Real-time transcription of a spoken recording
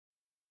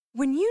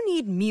When you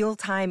need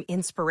mealtime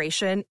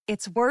inspiration,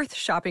 it's worth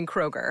shopping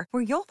Kroger,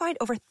 where you'll find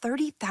over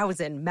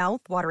 30,000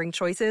 mouth-watering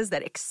choices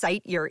that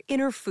excite your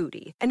inner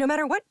foodie. And no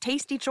matter what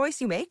tasty choice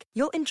you make,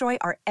 you'll enjoy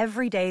our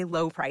everyday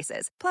low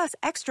prices, plus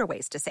extra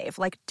ways to save,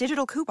 like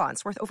digital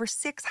coupons worth over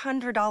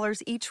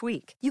 $600 each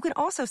week. You can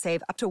also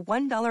save up to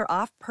 $1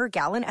 off per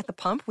gallon at the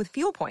pump with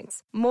fuel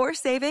points. More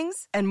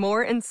savings and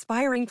more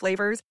inspiring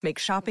flavors make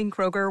shopping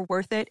Kroger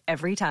worth it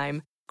every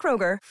time.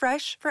 Kroger,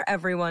 fresh for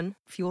everyone.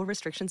 Fuel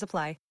restrictions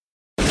apply.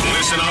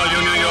 Listen, all you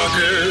New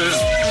Yorkers.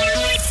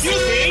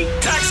 Excuse me.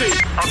 Taxi. Okay,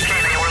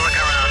 we're looking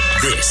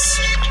around. This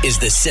is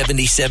the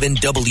 77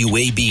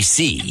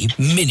 WABC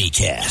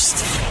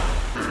minicast.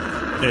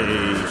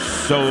 A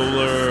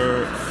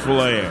solar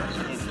flare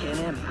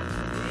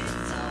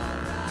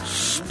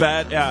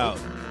spat out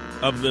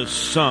of the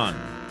sun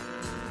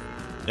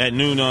at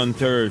noon on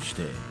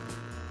Thursday,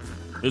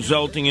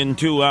 resulting in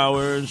 2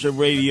 hours of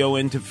radio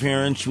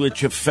interference,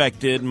 which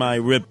affected my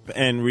rip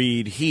and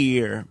read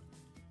here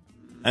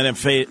and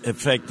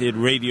affected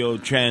radio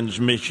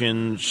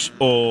transmissions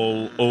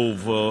all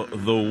over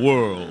the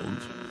world,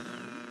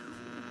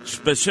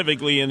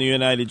 specifically in the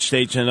United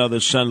States and other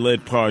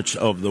sunlit parts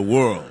of the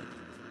world.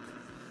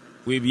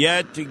 We've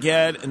yet to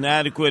get an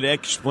adequate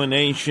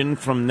explanation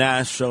from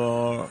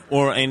NASA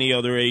or any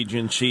other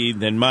agency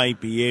that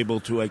might be able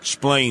to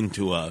explain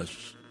to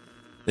us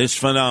this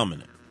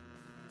phenomenon.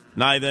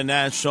 Neither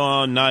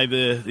NASA,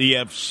 neither the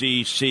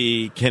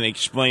FCC can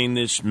explain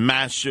this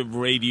massive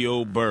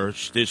radio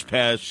burst this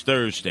past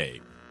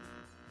Thursday.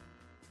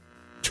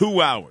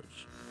 2 hours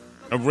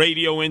of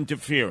radio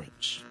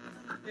interference.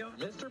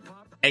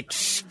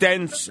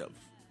 Extensive,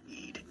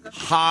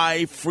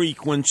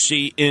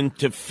 high-frequency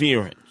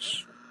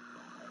interference.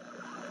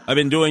 I've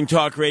been doing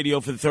talk radio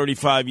for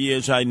 35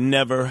 years. I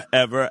never,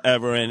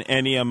 ever in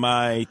any of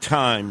my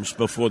times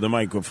before the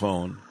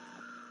microphone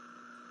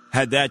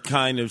had that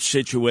kind of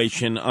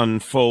situation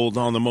unfold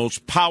on the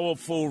most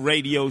powerful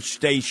radio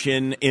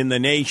station in the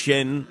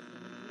nation,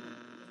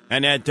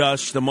 and at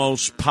dusk, the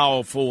most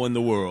powerful in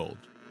the world.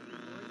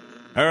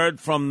 Heard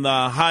from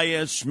the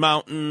highest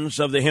mountains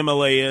of the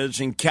Himalayas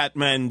in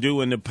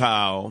Kathmandu and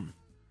Nepal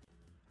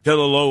to the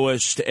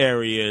lowest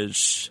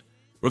areas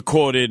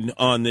recorded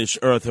on this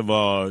earth of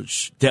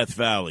ours, Death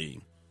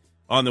Valley,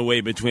 on the way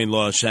between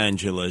Los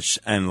Angeles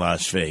and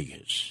Las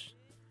Vegas.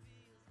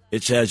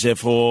 It's as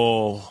if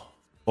all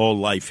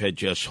life had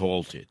just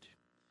halted.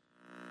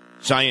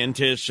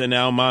 Scientists are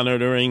now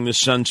monitoring the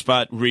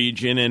sunspot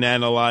region and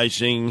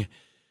analyzing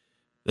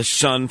the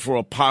sun for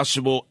a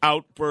possible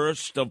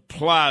outburst of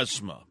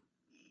plasma,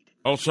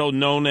 also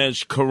known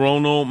as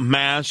coronal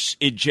mass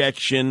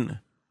ejection,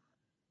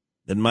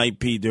 that might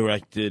be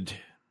directed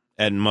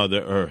at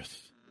Mother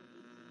Earth.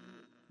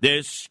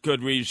 This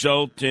could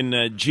result in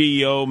a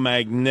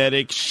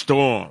geomagnetic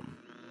storm,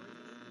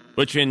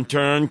 which in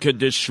turn could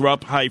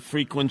disrupt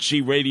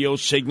high-frequency radio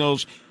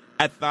signals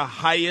at the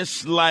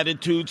highest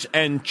latitudes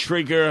and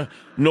trigger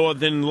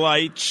northern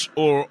lights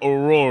or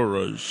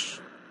auroras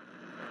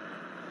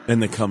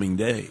in the coming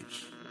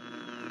days.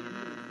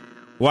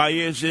 Why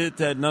is it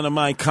that none of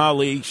my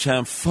colleagues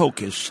have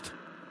focused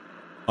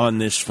on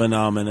this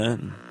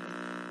phenomenon?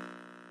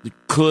 It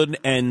could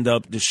end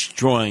up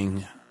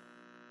destroying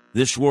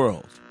this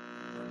world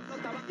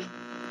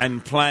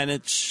and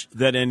planets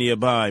that are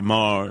nearby.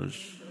 Mars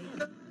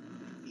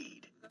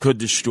could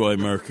destroy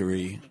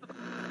Mercury,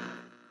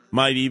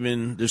 might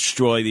even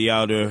destroy the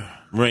outer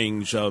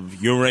rings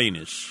of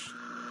Uranus,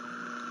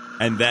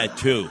 and that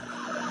too.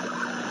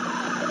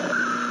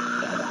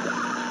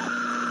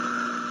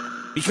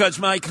 Because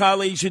my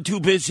colleagues are too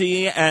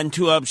busy and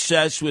too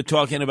obsessed with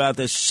talking about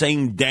the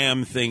same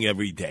damn thing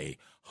every day.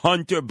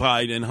 Hunter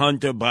Biden,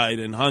 Hunter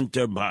Biden,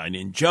 Hunter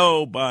Biden,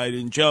 Joe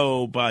Biden,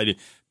 Joe Biden,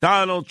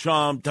 Donald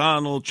Trump,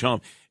 Donald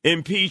Trump.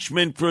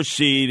 Impeachment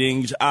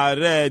proceedings, I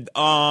read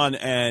on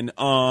and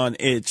on.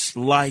 It's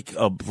like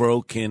a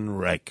broken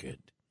record.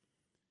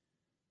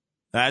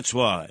 That's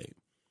why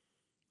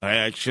I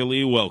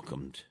actually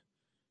welcomed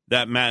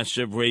that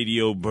massive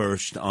radio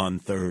burst on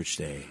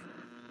Thursday.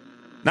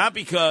 Not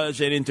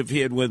because it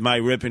interfered with my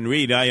rip and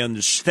read. I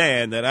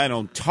understand that I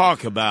don't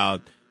talk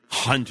about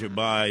Hunter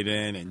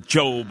Biden and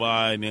Joe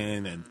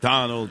Biden and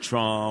Donald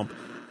Trump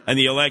and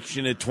the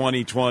election of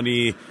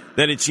 2020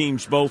 that it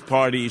seems both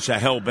parties are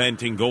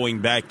hell-bent in going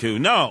back to.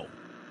 No.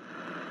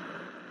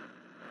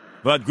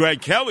 But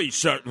Greg Kelly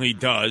certainly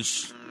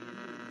does.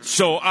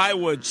 So I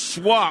would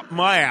swap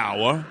my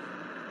hour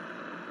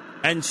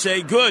and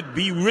say, good,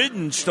 be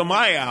riddance to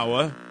my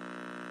hour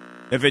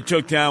if it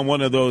took down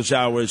one of those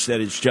hours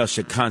that is just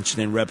a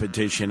constant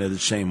repetition of the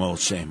same old,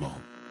 same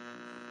old.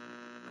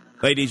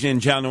 Ladies and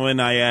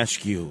gentlemen, I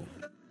ask you,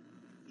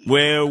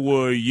 where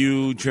were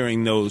you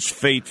during those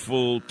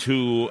fateful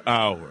 2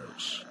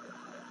 hours?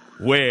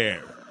 Where,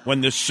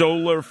 when the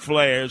solar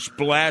flares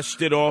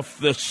blasted off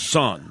the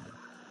sun,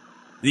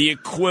 the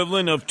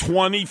equivalent of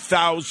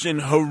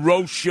 20,000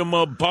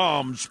 Hiroshima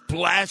bombs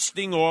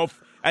blasting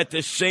off at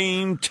the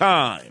same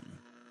time.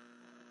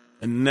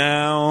 And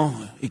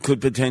now it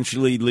could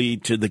potentially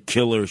lead to the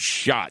killer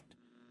shot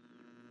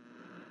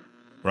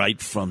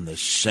right from the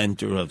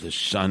center of the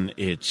sun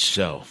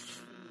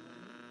itself.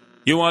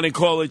 You want to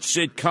call it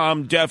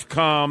sitcom,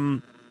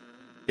 DEFCON,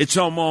 it's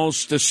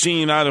almost a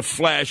scene out of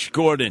Flash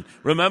Gordon.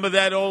 Remember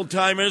that,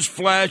 old-timers,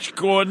 Flash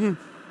Gordon?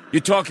 You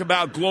talk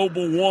about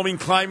global warming,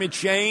 climate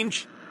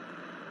change?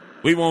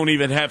 We won't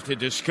even have to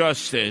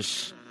discuss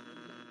this,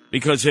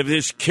 because if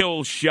this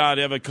kill shot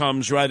ever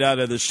comes right out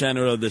of the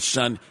center of the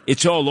sun,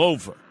 it's all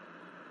over.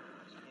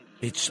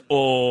 It's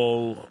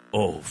all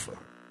over.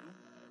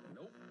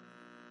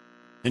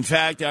 In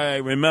fact, I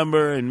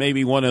remember in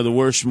maybe one of the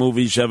worst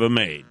movies ever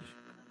made.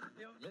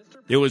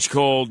 It was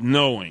called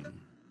Knowing.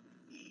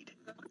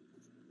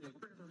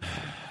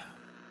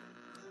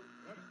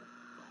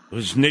 It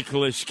was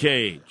Nicolas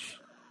Cage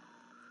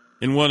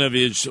in one of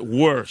his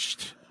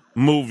worst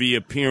movie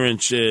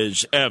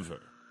appearances ever.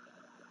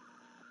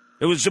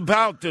 It was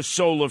about the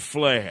solar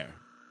flare,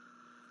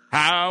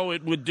 how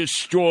it would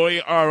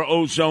destroy our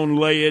ozone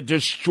layer,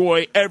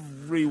 destroy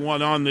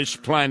everyone on this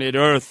planet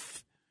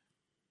Earth.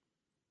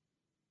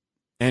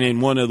 And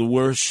in one of the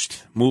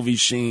worst movie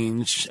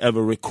scenes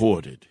ever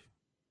recorded,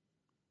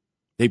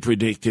 they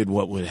predicted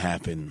what would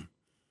happen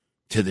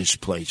to this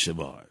place of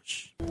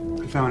ours.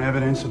 We found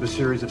evidence of a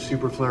series of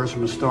superflares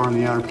from a star in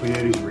the outer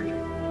Pleiades region.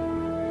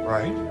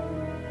 Right.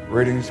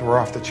 Ratings were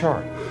off the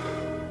chart.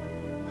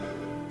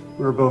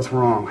 We were both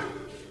wrong.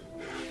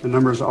 The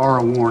numbers are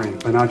a warning,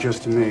 but not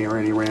just to me or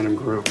any random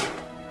group.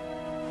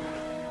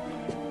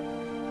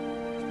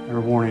 They're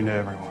a warning to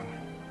everyone.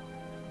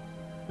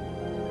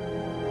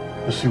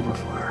 A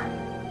superflare.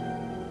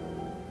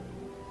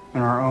 In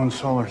our own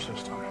solar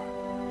system.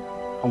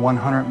 A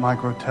 100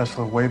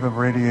 microtesla wave of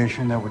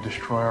radiation that would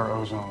destroy our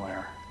ozone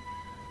layer.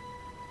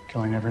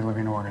 Killing every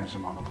living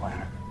organism on the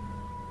planet.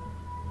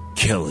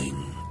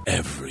 Killing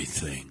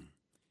everything.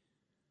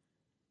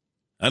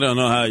 I don't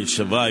know how you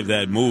survived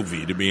that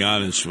movie, to be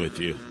honest with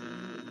you.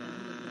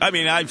 I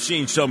mean, I've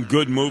seen some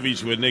good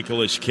movies with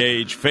Nicolas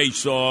Cage.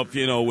 Face Off,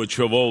 with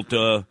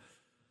Travolta.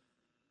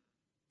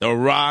 The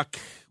Rock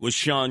with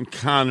Sean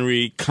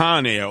Connery.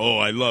 Con Air. Oh,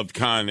 I loved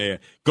Con Air.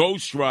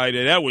 Ghost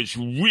Rider, that was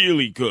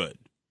really good.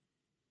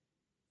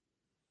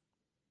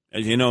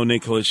 As you know,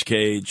 Nicolas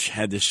Cage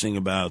had this thing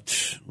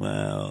about,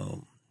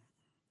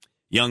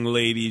 young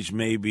ladies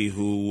maybe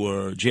who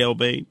were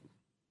jailbait.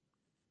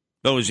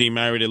 Those he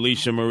married to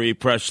Lisa Marie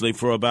Presley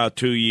for about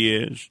 2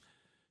 years.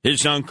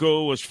 His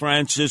uncle was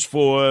Francis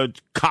Ford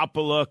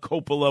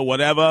Coppola,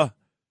 whatever.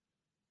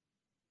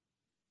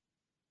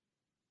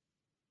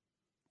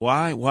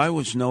 Why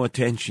was no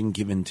attention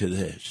given to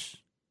this?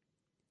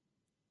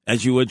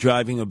 As you were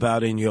driving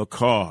about in your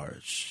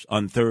cars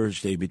on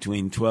Thursday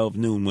between 12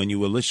 noon when you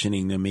were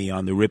listening to me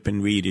on the Rip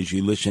and Read as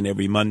you listen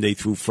every Monday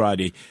through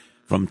Friday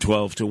from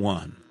 12 to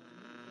 1.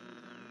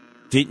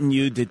 Didn't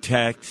you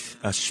detect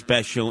a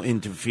special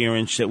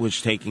interference that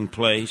was taking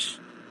place?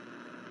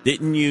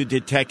 Didn't you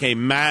detect a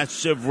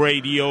massive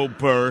radio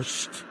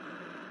burst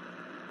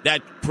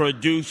that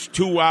produced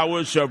 2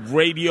 hours of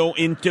radio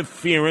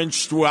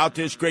interference throughout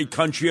this great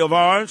country of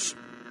ours?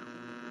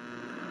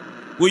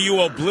 Were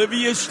you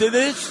oblivious to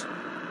this?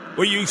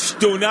 Were you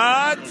stunned?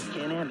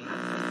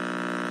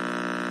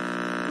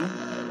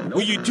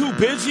 Were you too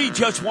busy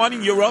just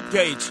wanting your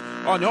updates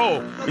on,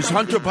 is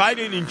Hunter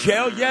Biden in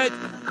jail yet?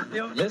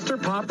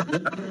 Mr. Pop.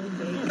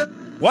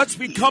 What's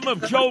become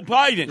of Joe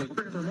Biden?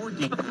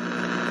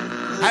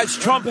 Has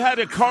Trump had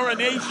a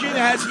coronation?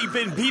 Has he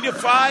been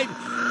beatified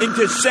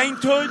into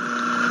sainthood?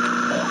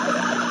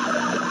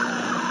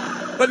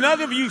 But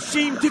none of you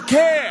seem to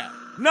care.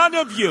 None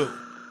of you.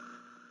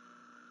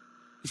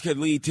 This could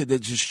lead to the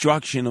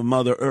destruction of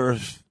Mother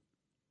Earth.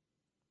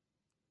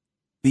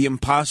 The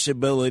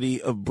impossibility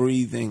of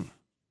breathing.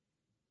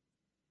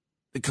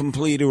 The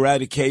complete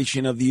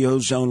eradication of the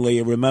ozone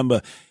layer.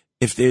 Remember,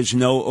 if there's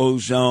no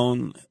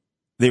ozone,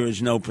 there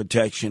is no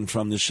protection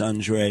from the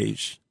sun's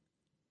rays.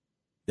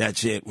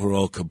 That's it. We're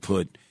all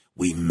kaput.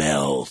 We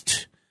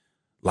melt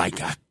like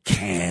a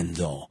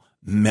candle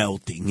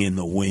melting in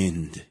the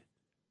wind.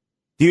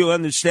 Do you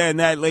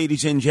understand that,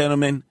 ladies and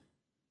gentlemen?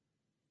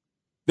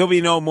 There'll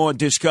be no more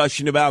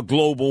discussion about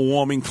global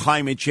warming,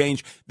 climate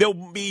change.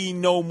 There'll be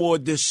no more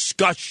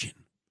discussion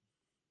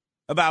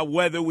about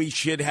whether we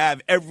should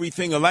have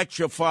everything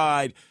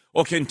electrified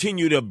or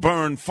continue to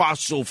burn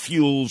fossil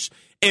fuels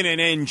in an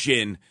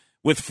engine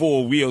with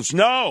 4 wheels.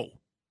 No,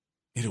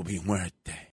 it'll be muerte.